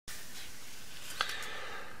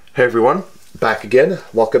Hey everyone, back again.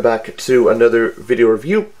 Welcome back to another video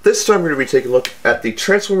review. This time we're going to be taking a look at the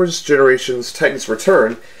Transformers Generations Titans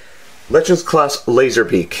Return Legends Class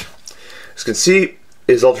LaserBeak. As you can see,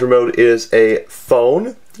 his Ultra Mode is a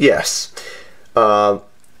phone. Yes.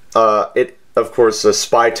 It, of course, a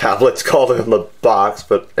spy tablet's called on the box,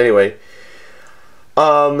 but anyway.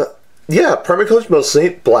 Yeah, primary colors mostly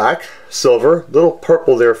black, silver, little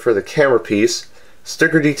purple there for the camera piece.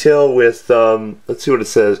 Sticker detail with, let's see what it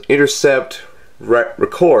says, intercept,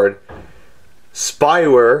 record,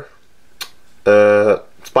 spyware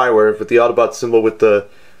with the Autobot symbol with the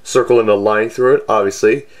circle and a line through it,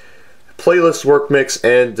 obviously. Playlist, work mix,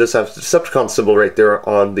 and just have the Decepticon symbol right there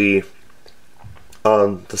on the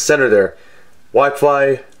center there.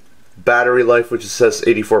 Wi-Fi, battery life, which says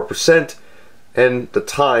 84%, and the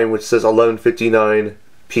time, which says 11:59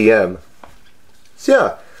 p.m. So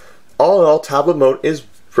yeah. All in all, tablet mode is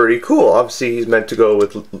pretty cool. Obviously, he's meant to go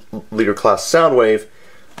with leader class Soundwave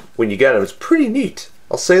when you get him. It's pretty neat.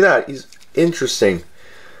 I'll say that. He's interesting.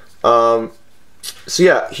 So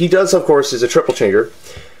yeah, he does, of course, is a triple changer.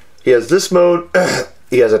 He has this mode,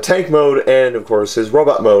 he has a tank mode, and of course his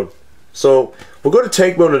robot mode. So we'll go to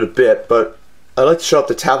tank mode in a bit, but I'd like to show up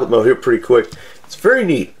the tablet mode here pretty quick. It's very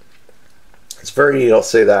neat. It's very neat, I'll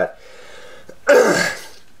say that.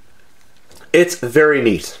 It's very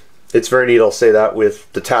neat. It's very neat, I'll say that, with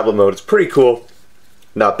the tablet mode. It's pretty cool.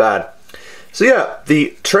 Not bad. So yeah,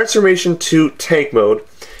 the transformation to tank mode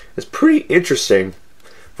is pretty interesting.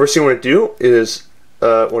 First thing I want to do is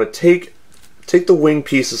want to take the wing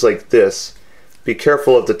pieces like this. Be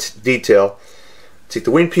careful of the detail. Take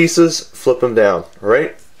the wing pieces, flip them down.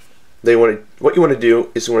 Alright? What you want to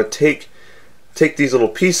do is you want to take these little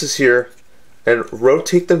pieces here and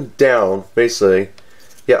rotate them down, basically.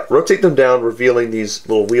 Yeah, rotate them down, revealing these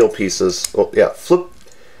little wheel pieces. Well, yeah,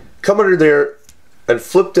 come under there and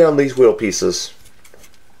flip down these wheel pieces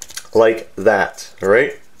like that,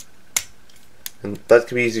 alright? And that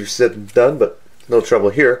can be easier said than done, but no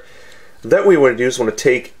trouble here. Then what you want to do is want to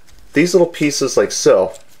take these little pieces like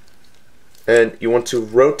so, and you want to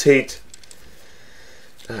rotate.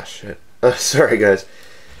 Ah, shit. Sorry, guys.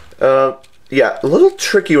 Yeah, a little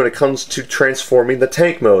tricky when it comes to transforming the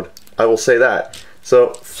tank mode. I will say that.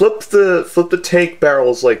 So flip the tank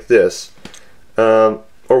barrels like this, or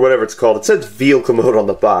whatever it's called. It says vehicle mode on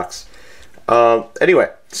the box.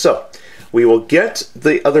 Anyway, so we will get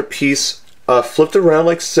the other piece flipped around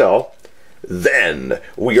like so. Then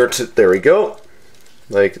we are there we go,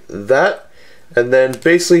 like that, and then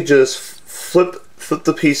basically just flip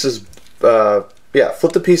the pieces. Yeah,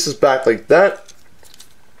 flip the pieces back like that,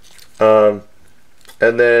 and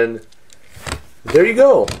then there you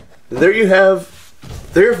go. There you have.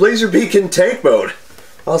 There's LaserBeak in tank mode.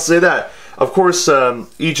 I'll say that. Of course,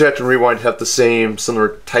 eject and rewind have the same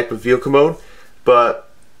similar type of vehicle mode,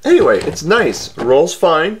 but anyway, it's nice. It rolls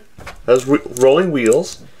fine. Has rolling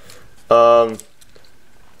wheels. And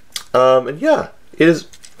yeah, it is.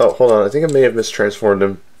 Oh, hold on. I think I may have mistransformed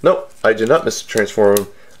him. Nope, I did not mistransform him.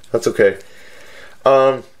 That's okay.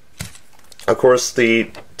 Of course,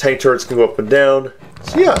 the tank turrets can go up and down.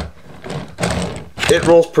 So yeah. It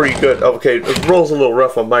rolls pretty good. Okay, it rolls a little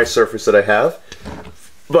rough on my surface that I have,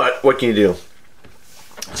 but what can you do?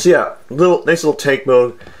 So yeah, nice little tank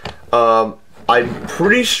mode. I'm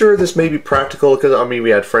pretty sure this may be practical because I mean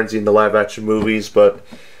we had Frenzy in the live action movies, but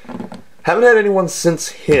haven't had anyone since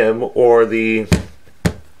him or the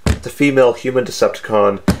female human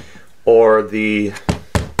Decepticon or the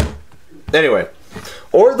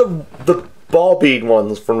ball bead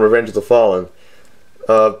ones from Revenge of the Fallen.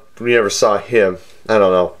 We never saw him. I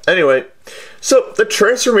don't know. Anyway, so the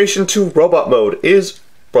transformation to robot mode is,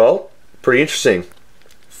 well, pretty interesting.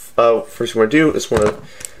 First thing we're going to do is want to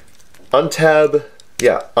untab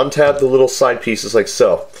the little side pieces like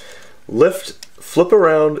so. Flip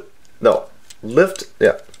around, no, lift,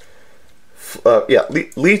 yeah.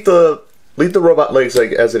 Leave the robot legs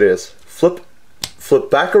like as it is. Flip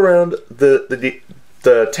back around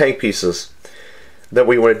the tank pieces. Then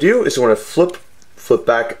what you want to do is you want to flip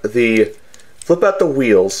out the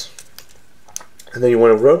wheels, and then you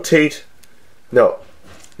want to rotate.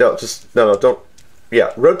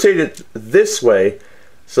 Rotate it this way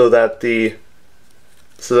so that the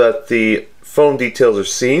foam details are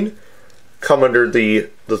seen. Come under the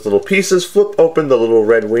little pieces. Flip open the little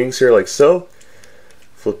red wings here like so.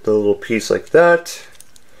 Flip the little piece like that,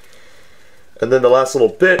 and then the last little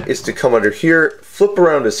bit is to come under here. Flip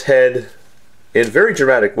around his head in a very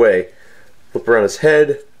dramatic way. Flip around his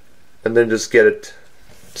head, and then just get it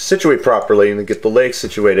situate properly, and then get the legs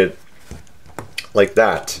situated like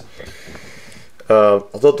that.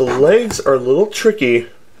 Although the legs are a little tricky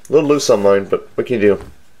A little loose on mine, but what can you do?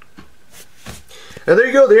 And there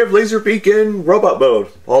you go, they have LaserBeak in robot mode.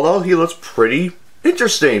 Although he looks pretty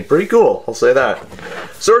interesting, pretty cool, I'll say that.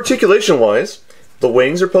 So articulation wise, the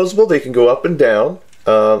wings are posable, they can go up and down,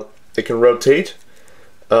 they can rotate.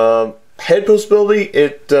 Head posability,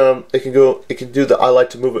 it can do the I like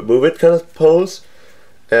to move it kind of pose.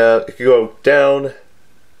 It can go down,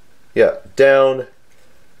 yeah, down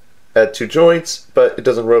at 2 joints, but it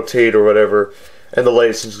doesn't rotate or whatever. And the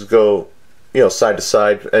legs just go, you know, side to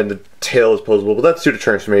side, and the tail is posable, but that's due to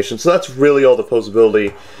transformation. So that's really all the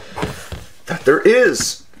posability that there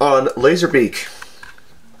is on LaserBeak.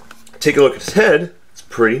 Take a look at his head. It's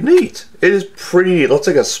pretty neat. It is pretty neat. It looks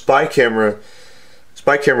like a spy camera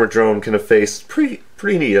drone kind of face. Pretty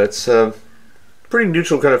neat. It's pretty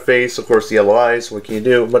neutral kind of face. Of course, the yellow eyes. What can you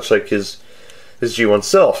do? Much like his G1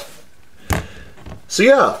 self. So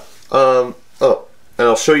yeah. Oh, and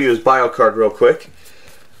I'll show you his bio card real quick.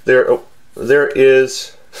 There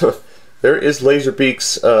is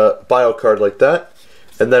LaserBeak's bio card like that,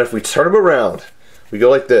 and then if we turn him around, we go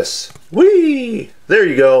like this. Whee! There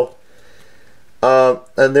you go.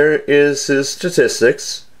 And there is his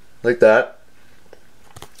statistics like that.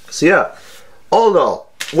 So yeah, all in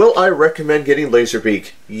all, will I recommend getting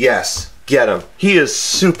LaserBeak? Yes, get him. He is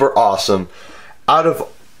super awesome. Out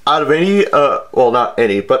of any, well, not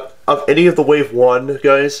any, but of any of the Wave 1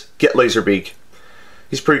 guys, get LaserBeak.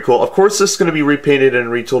 He's pretty cool. Of course, this is going to be repainted and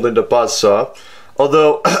retooled into Buzzsaw.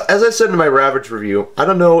 Although, as I said in my Ravage review, I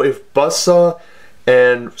don't know if Buzzsaw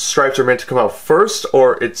and Stripes are meant to come out first,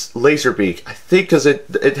 or it's LaserBeak. I think because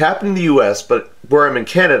it happened in the US, but where I'm in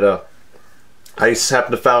Canada, I just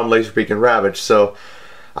happened to found LaserBeak and Ravage, so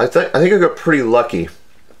I think I got pretty lucky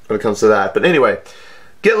when it comes to that. But anyway,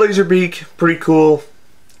 get LaserBeak, pretty cool,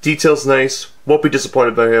 details nice, won't be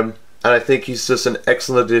disappointed by him, and I think he's just an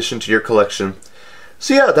excellent addition to your collection.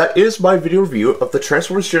 So yeah, that is my video review of the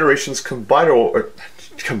Transformers Generations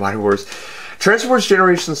Transformers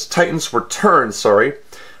Generations Titans Return,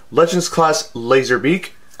 Legends Class LaserBeak.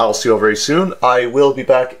 I'll see you all very soon. I will be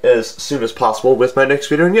back as soon as possible with my next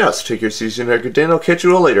video, and yes, take care, see you soon, have a good day, and I'll catch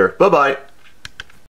you all later. Bye-bye.